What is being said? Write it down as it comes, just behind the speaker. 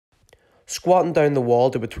Squatting down the wall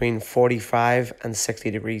to between 45 and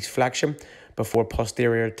 60 degrees flexion before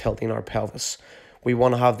posterior tilting our pelvis. We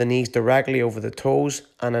want to have the knees directly over the toes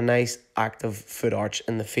and a nice active foot arch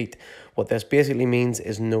in the feet. What this basically means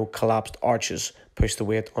is no collapsed arches. Push the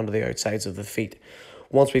weight onto the outsides of the feet.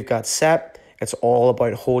 Once we've got set, it's all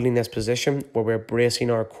about holding this position where we're bracing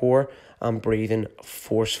our core and breathing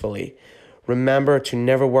forcefully. Remember to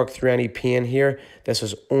never work through any pain here. This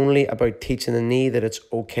is only about teaching the knee that it's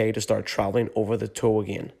okay to start traveling over the toe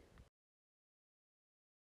again.